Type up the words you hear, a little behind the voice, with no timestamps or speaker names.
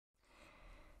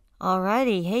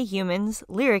Alrighty, hey humans,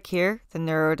 Lyric here, the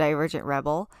NeuroDivergent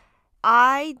Rebel.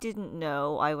 I didn't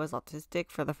know I was autistic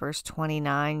for the first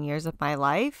 29 years of my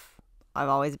life. I've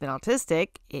always been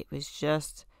autistic. It was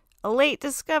just a late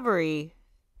discovery.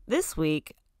 This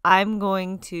week, I'm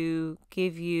going to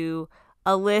give you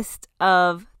a list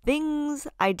of things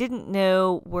I didn't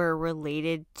know were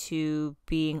related to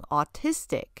being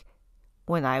autistic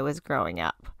when I was growing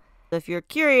up. If you're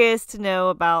curious to know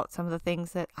about some of the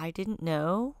things that I didn't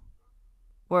know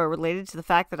were related to the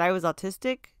fact that I was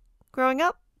autistic growing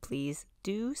up, please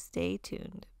do stay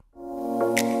tuned.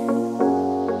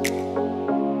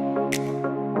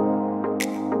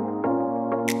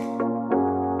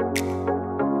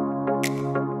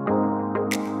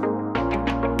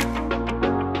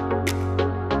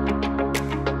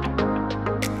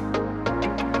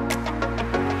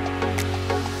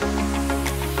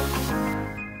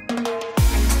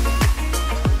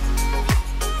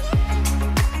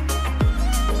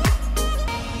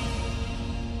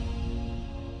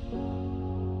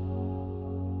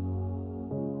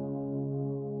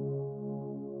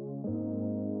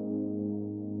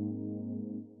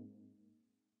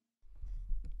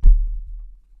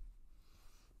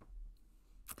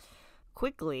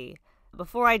 Quickly,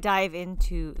 before I dive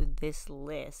into this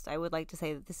list, I would like to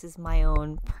say that this is my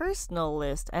own personal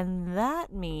list, and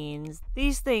that means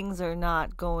these things are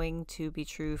not going to be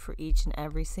true for each and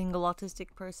every single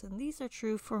autistic person. These are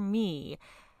true for me.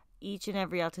 Each and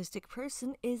every autistic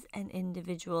person is an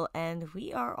individual, and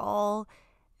we are all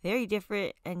very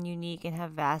different and unique and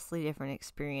have vastly different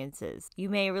experiences. You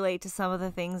may relate to some of the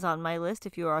things on my list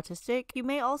if you are autistic. You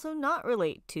may also not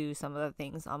relate to some of the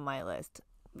things on my list,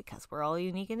 because we're all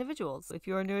unique individuals. If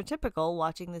you're neurotypical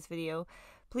watching this video,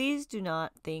 please do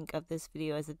not think of this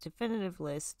video as a definitive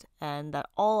list and that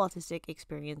all autistic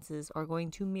experiences are going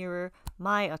to mirror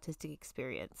my autistic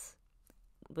experience.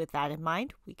 With that in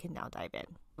mind, we can now dive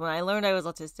in. When I learned I was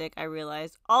autistic, I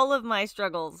realized all of my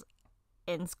struggles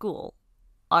in school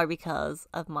are because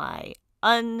of my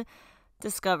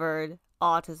undiscovered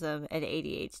autism and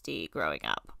ADHD growing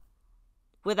up.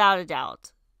 Without a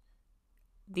doubt.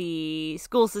 The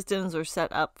school systems were set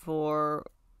up for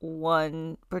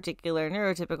one particular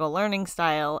neurotypical learning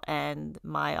style, and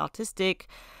my autistic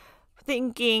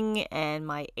thinking and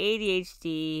my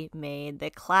ADHD made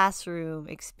the classroom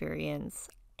experience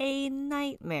a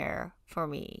nightmare for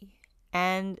me,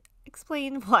 and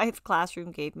explain why the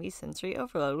classroom gave me sensory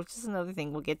overload, which is another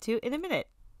thing we'll get to in a minute.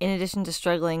 In addition to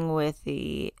struggling with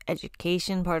the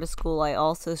education part of school, I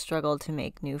also struggled to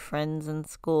make new friends in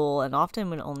school and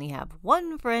often would only have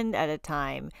one friend at a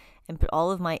time and put all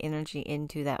of my energy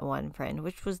into that one friend,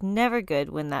 which was never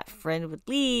good when that friend would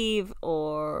leave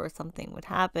or something would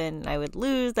happen. I would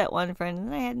lose that one friend and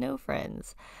then I had no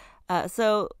friends.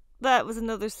 So that was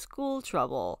another school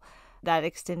trouble that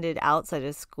extended outside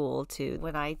of school to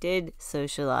when I did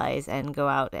socialize and go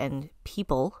out and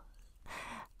people.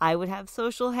 I would have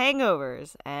social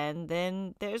hangovers, and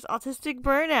then there's autistic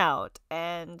burnout,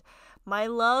 and my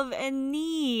love and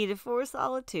need for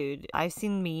solitude. I've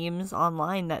seen memes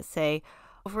online that say,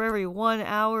 for every 1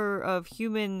 hour of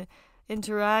human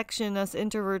interaction, us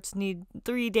introverts need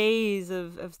 3 days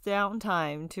of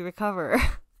downtime to recover,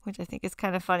 which I think is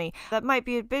kind of funny. That might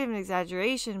be a bit of an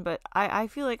exaggeration, but I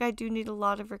feel like I do need a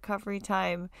lot of recovery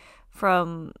time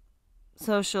from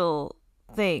social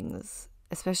things,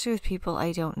 especially with people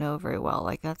I don't know very well.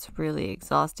 Like, that's really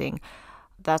exhausting.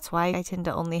 That's why I tend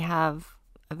to only have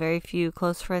a very few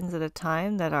close friends at a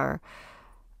time that are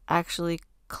actually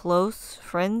close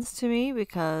friends to me,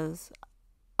 because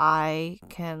I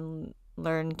can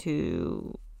learn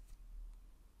to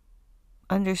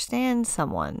understand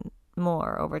someone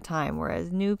more over time, whereas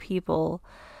new people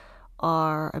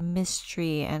are a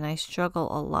mystery, and I struggle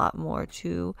a lot more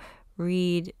to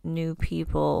read new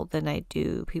people than I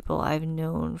do people I've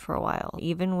known for a while.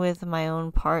 Even with my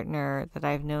own partner that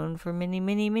I've known for many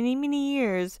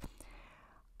years,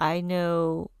 I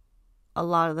know a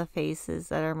lot of the faces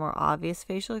that are more obvious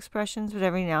facial expressions, but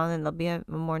every now and then there'll be a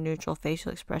more neutral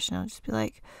facial expression. I'll just be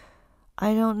like,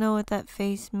 I don't know what that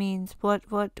face means. What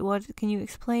can you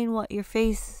explain what your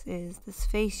face is? This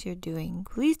face you're doing.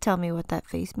 Please tell me what that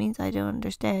face means. I don't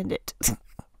understand it.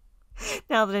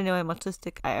 Now that I know I'm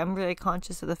autistic, I am really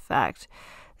conscious of the fact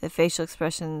that facial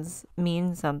expressions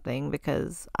mean something,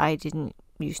 because I didn't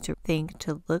used to think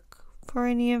to look for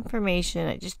any information.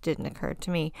 It just didn't occur to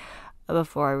me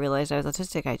before I realized I was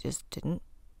autistic.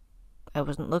 I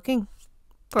wasn't looking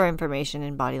for information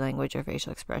in body language or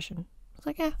facial expression. I was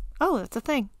like, yeah, oh, that's a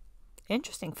thing.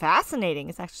 Interesting, fascinating.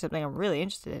 It's actually something I'm really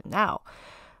interested in now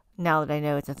that I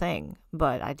know it's a thing.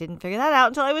 But I didn't figure that out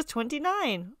until I was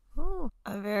 29. Oh,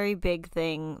 A very big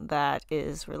thing that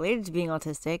is related to being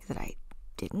autistic that I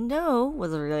didn't know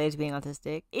was related to being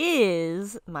autistic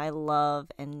is my love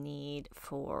and need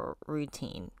for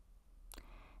routine.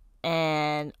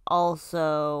 And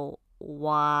also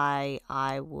why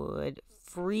I would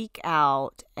freak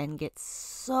out and get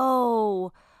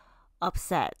so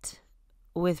upset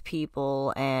with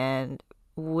people and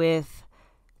with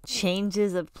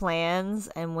changes of plans,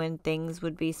 and when things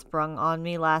would be sprung on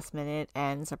me last minute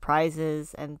and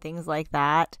surprises and things like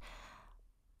that.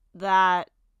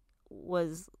 That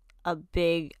was a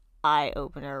big eye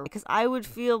opener, because I would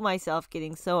feel myself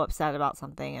getting so upset about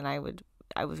something, and I would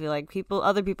feel like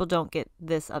other people don't get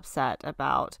this upset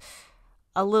about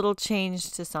a little change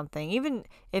to something. Even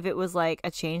if it was like a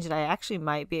change that I actually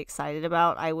might be excited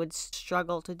about, I would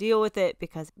struggle to deal with it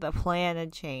because the plan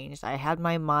had changed. I had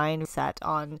my mind set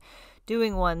on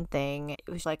doing one thing. It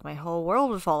was like my whole world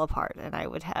would fall apart, and I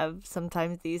would have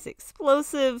sometimes these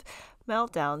explosive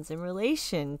meltdowns in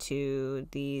relation to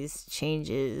these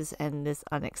changes and this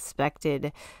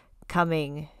unexpected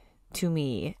coming to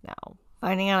me. Now,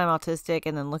 finding out I'm autistic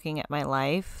and then looking at my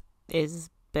life is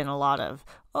been a lot of,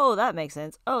 oh, that makes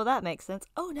sense. Oh, that makes sense.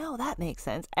 Oh, no, that makes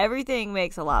sense. Everything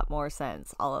makes a lot more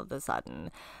sense all of a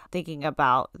sudden. Thinking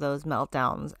about those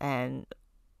meltdowns and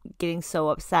getting so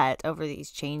upset over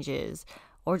these changes,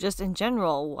 or just in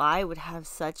general, why I would have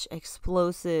such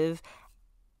explosive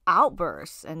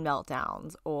outbursts and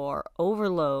meltdowns or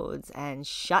overloads and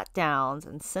shutdowns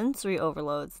and sensory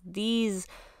overloads. These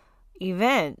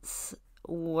events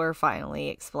were finally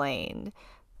explained.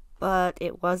 But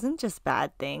it wasn't just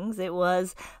bad things. It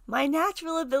was my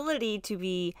natural ability to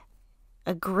be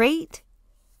a great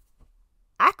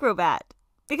acrobat,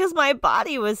 because my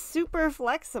body was super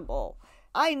flexible.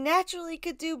 I naturally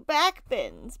could do back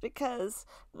bends because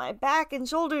my back and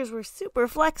shoulders were super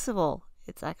flexible.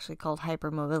 It's actually called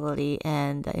hypermobility,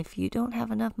 and if you don't have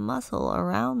enough muscle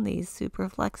around these super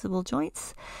flexible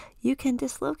joints, you can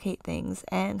dislocate things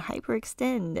and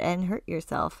hyperextend and hurt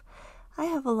yourself. I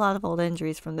have a lot of old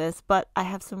injuries from this, but I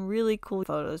have some really cool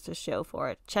photos to show for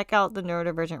it. Check out the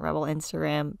NeuroDivergent Rebel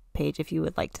Instagram page if you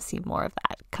would like to see more of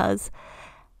that, because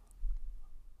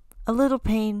a little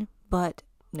pain, but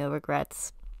no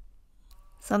regrets.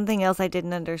 Something else I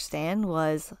didn't understand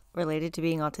was related to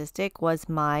being autistic was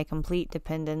my complete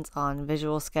dependence on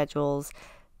visual schedules,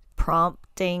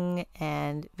 prompting,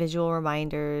 and visual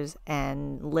reminders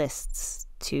and lists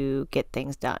to get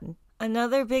things done.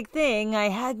 Another big thing I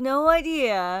had no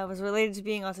idea was related to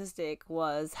being autistic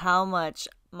was how much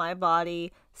my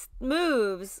body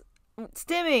moves,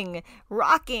 stimming,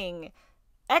 rocking,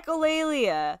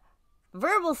 echolalia,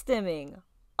 verbal stimming,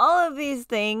 all of these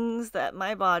things that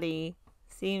my body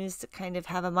seems to kind of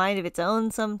have a mind of its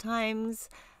own sometimes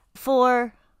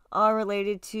for are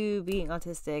related to being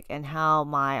autistic and how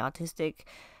my autistic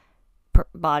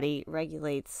body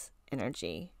regulates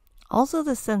energy. Also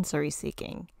the sensory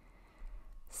seeking,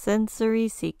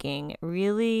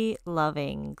 really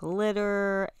loving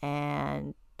glitter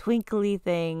and twinkly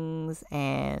things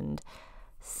and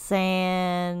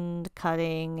sand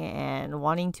cutting and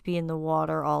wanting to be in the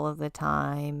water all of the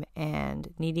time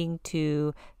and needing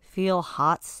to feel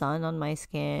hot sun on my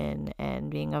skin and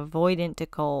being avoidant to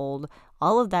cold.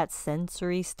 All of that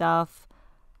sensory stuff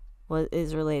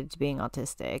is related to being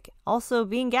autistic. Also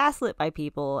being gaslit by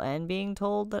people and being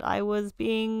told that I was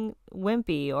being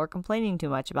wimpy or complaining too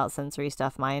much about sensory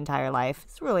stuff my entire life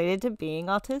is related to being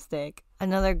autistic.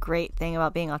 Another great thing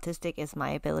about being autistic is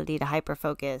my ability to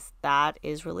hyperfocus. That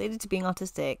is related to being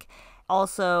autistic.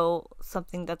 Also,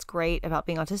 something that's great about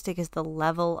being autistic is the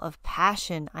level of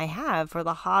passion I have for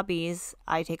the hobbies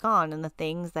I take on and the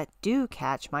things that do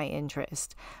catch my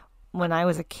interest. When I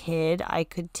was a kid, I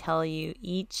could tell you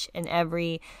each and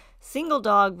every single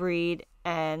dog breed,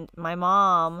 and my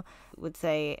mom would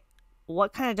say,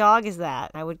 "What kind of dog is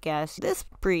that?" And I would guess, "This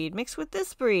breed mixed with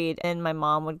this breed." And my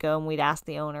mom would go and we'd ask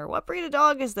the owner, "What breed of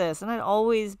dog is this?" And I'd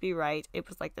always be right. It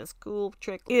was like this cool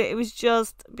trick. It was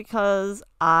just because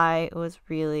I was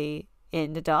really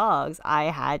into dogs. I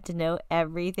had to know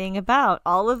everything about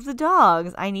all of the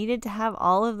dogs. I needed to have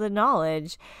all of the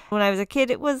knowledge. When I was a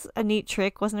kid, it was a neat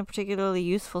trick, wasn't a particularly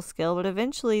useful skill, but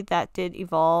eventually that did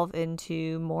evolve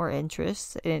into more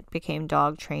interests. It became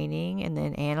dog training and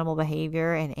then animal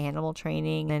behavior and animal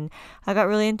training. And I got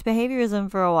really into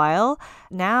behaviorism for a while.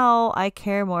 Now I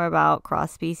care more about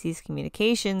cross-species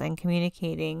communication and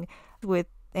communicating with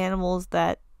animals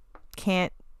that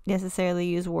can't necessarily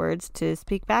use words to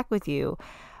speak back with you.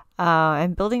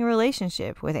 and building a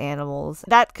relationship with animals.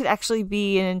 That could actually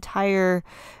be an entire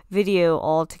video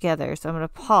altogether. So I'm going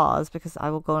to pause because I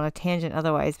will go on a tangent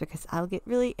otherwise, because I'll get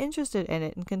really interested in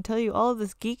it and can tell you all of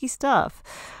this geeky stuff.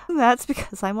 That's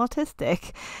because I'm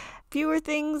autistic. Fewer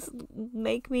things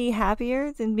make me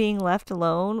happier than being left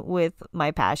alone with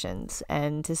my passions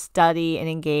and to study and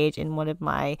engage in one of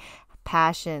my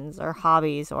passions or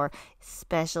hobbies or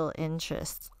special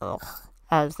interests. Ugh,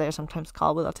 as they're sometimes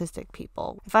called with autistic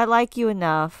people. If I like you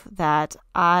enough that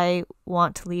I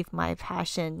want to leave my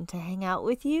passion to hang out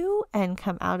with you and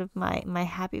come out of my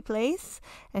happy place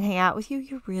and hang out with you,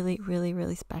 you're really, really,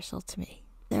 really special to me.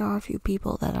 There are a few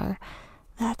people that are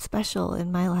that special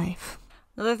in my life.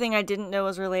 Another thing I didn't know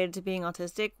was related to being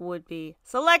autistic would be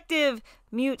selective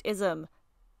mutism.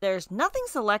 There's nothing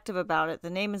selective about it. The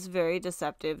name is very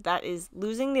deceptive. That is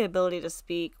losing the ability to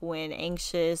speak when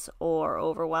anxious or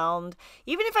overwhelmed.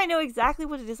 Even if I know exactly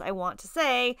what it is I want to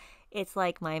say, it's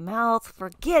like my mouth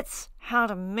forgets how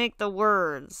to make the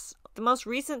words. The most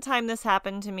recent time this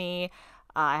happened to me,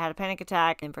 I had a panic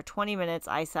attack, and for 20 minutes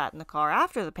I sat in the car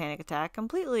after the panic attack,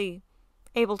 completely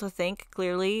able to think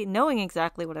clearly, knowing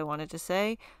exactly what I wanted to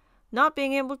say, not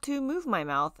being able to move my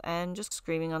mouth, and just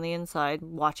screaming on the inside,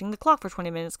 watching the clock for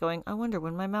 20 minutes going, I wonder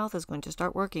when my mouth is going to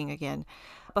start working again.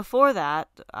 Before that,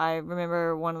 I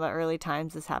remember one of the early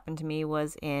times this happened to me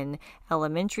was in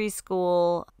elementary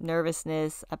school,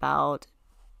 nervousness about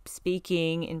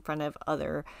speaking in front of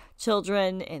other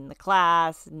children in the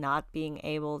class, not being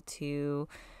able to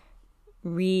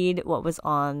read what was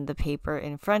on the paper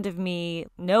in front of me,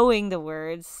 knowing the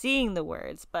words, seeing the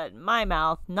words, but my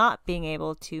mouth not being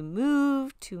able to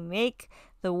move to make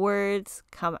the words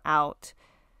come out,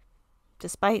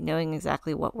 despite knowing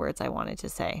exactly what words I wanted to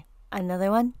say.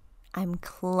 Another one, I'm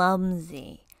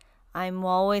clumsy. I'm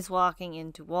always walking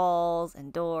into walls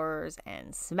and doors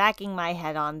and smacking my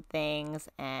head on things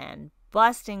and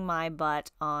busting my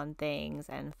butt on things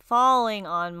and falling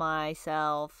on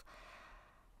myself.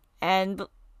 And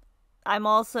I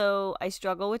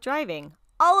struggle with driving.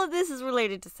 All of this is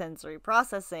related to sensory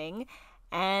processing.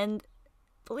 And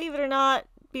believe it or not,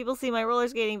 people see my roller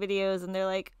skating videos and they're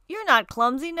like, you're not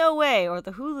clumsy, no way. Or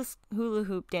the hula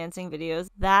hoop dancing videos.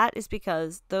 That is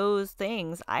because those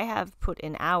things I have put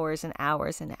in hours and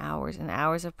hours and hours and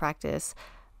hours of practice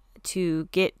to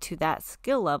get to that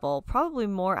skill level, probably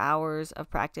more hours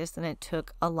of practice than it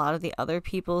took a lot of the other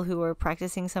people who were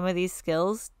practicing some of these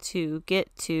skills to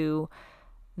get to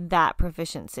that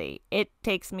proficiency. It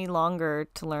takes me longer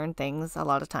to learn things a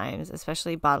lot of times,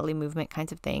 especially bodily movement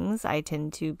kinds of things. I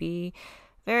tend to be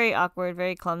very awkward,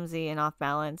 very clumsy, and off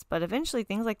balance, but eventually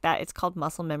things like that, it's called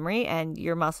muscle memory, and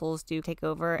your muscles do take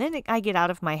over. Then I get out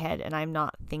of my head and I'm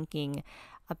not thinking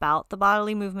about the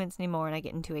bodily movements anymore, and I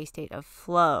get into a state of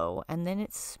flow, and then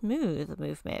it's smooth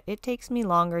movement. It takes me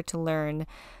longer to learn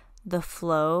the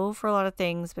flow for a lot of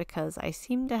things because I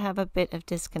seem to have a bit of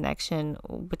disconnection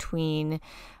between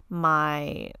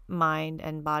my mind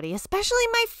and body, especially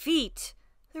my feet.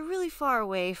 They're really far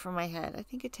away from my head. I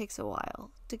think it takes a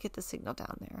while to get the signal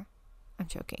down there. I'm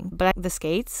joking. But the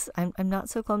skates, I'm not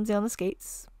so clumsy on the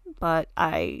skates, but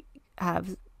I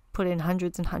have put in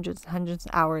hundreds and hundreds and hundreds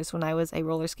of hours when I was a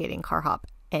roller skating car hop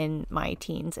in my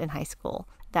teens in high school.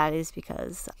 That is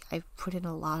because I've put in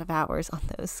a lot of hours on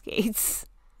those skates.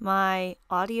 My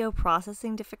audio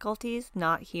processing difficulties,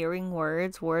 not hearing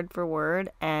words word for word,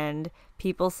 and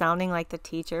people sounding like the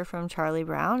teacher from Charlie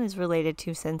Brown is related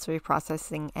to sensory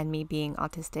processing and me being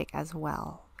autistic as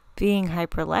well. Being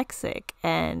hyperlexic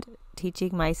and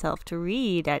teaching myself to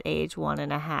read at age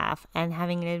 1.5 and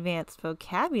having an advanced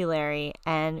vocabulary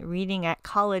and reading at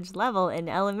college level in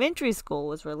elementary school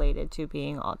was related to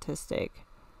being autistic.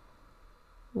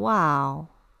 Wow.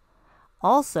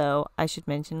 Also, I should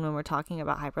mention when we're talking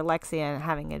about hyperlexia and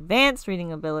having advanced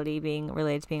reading ability being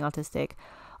related to being autistic,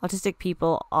 autistic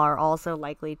people are also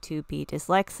likely to be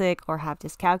dyslexic or have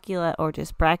dyscalculia or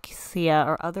dyspraxia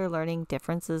or other learning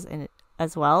differences in it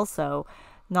as well. So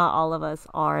not all of us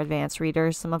are advanced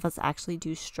readers. Some of us actually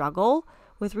do struggle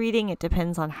with reading. It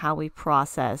depends on how we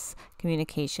process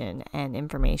communication and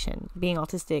information. Being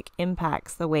autistic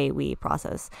impacts the way we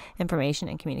process information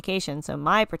and communication. So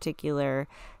my particular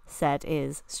set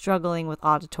is struggling with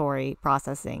auditory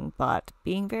processing, but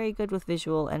being very good with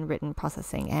visual and written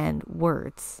processing and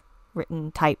words,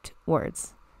 written typed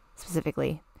words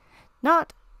specifically.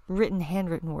 Not written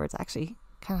handwritten words. I actually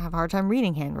kind of have a hard time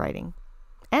reading handwriting.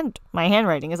 And my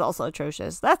handwriting is also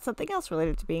atrocious. That's something else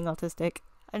related to being autistic.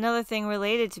 Another thing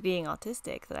related to being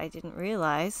autistic that I didn't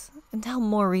realize until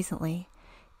more recently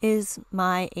is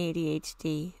my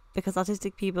ADHD, because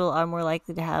autistic people are more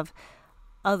likely to have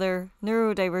other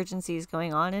neurodivergencies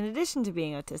going on in addition to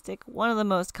being autistic. One of the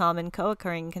most common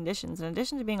co-occurring conditions in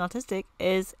addition to being autistic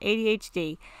is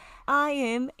ADHD. I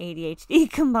am ADHD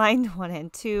combined 1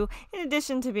 and 2 in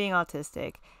addition to being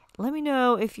autistic. Let me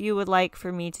know if you would like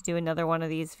for me to do another one of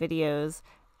these videos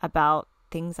about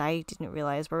things I didn't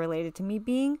realize were related to me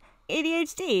being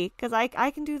ADHD, because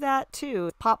I can do that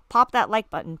too. Pop that like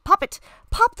button. Pop it.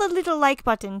 Pop the little like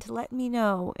button to let me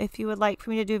know if you would like for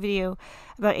me to do a video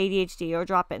about ADHD, or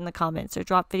drop it in the comments, or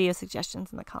drop video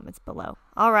suggestions in the comments below.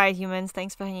 All right, humans,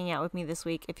 thanks for hanging out with me this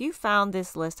week. If you found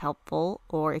this list helpful,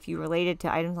 or if you related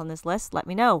to items on this list, let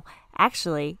me know.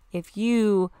 Actually, if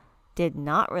you did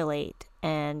not relate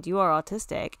and you are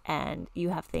autistic and you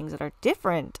have things that are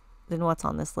different than what's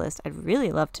on this list, I'd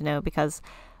really love to know, because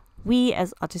we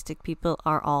as autistic people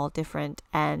are all different,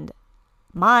 and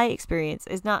my experience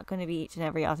is not going to be each and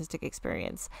every autistic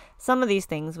experience. Some of these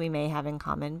things we may have in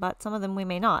common, but some of them we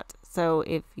may not. So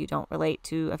if you don't relate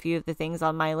to a few of the things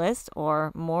on my list,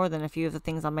 or more than a few of the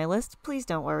things on my list, please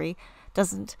don't worry.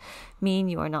 Doesn't mean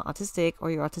you are not autistic or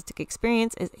your autistic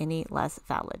experience is any less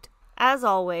valid. As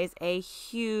always, a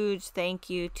huge thank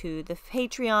you to the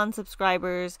Patreon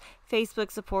subscribers, Facebook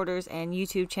supporters, and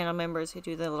YouTube channel members who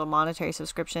do the little monetary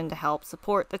subscription to help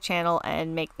support the channel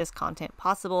and make this content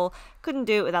possible. Couldn't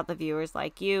do it without the viewers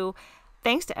like you.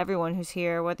 Thanks to everyone who's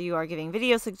here, whether you are giving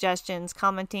video suggestions,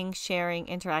 commenting, sharing,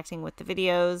 interacting with the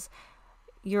videos.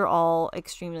 You're all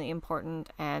extremely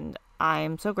important, and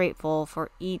I'm so grateful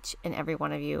for each and every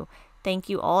one of you. Thank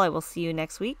you all. I will see you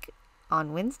next week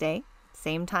on Wednesday.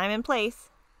 Same time and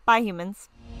place. Bye, humans.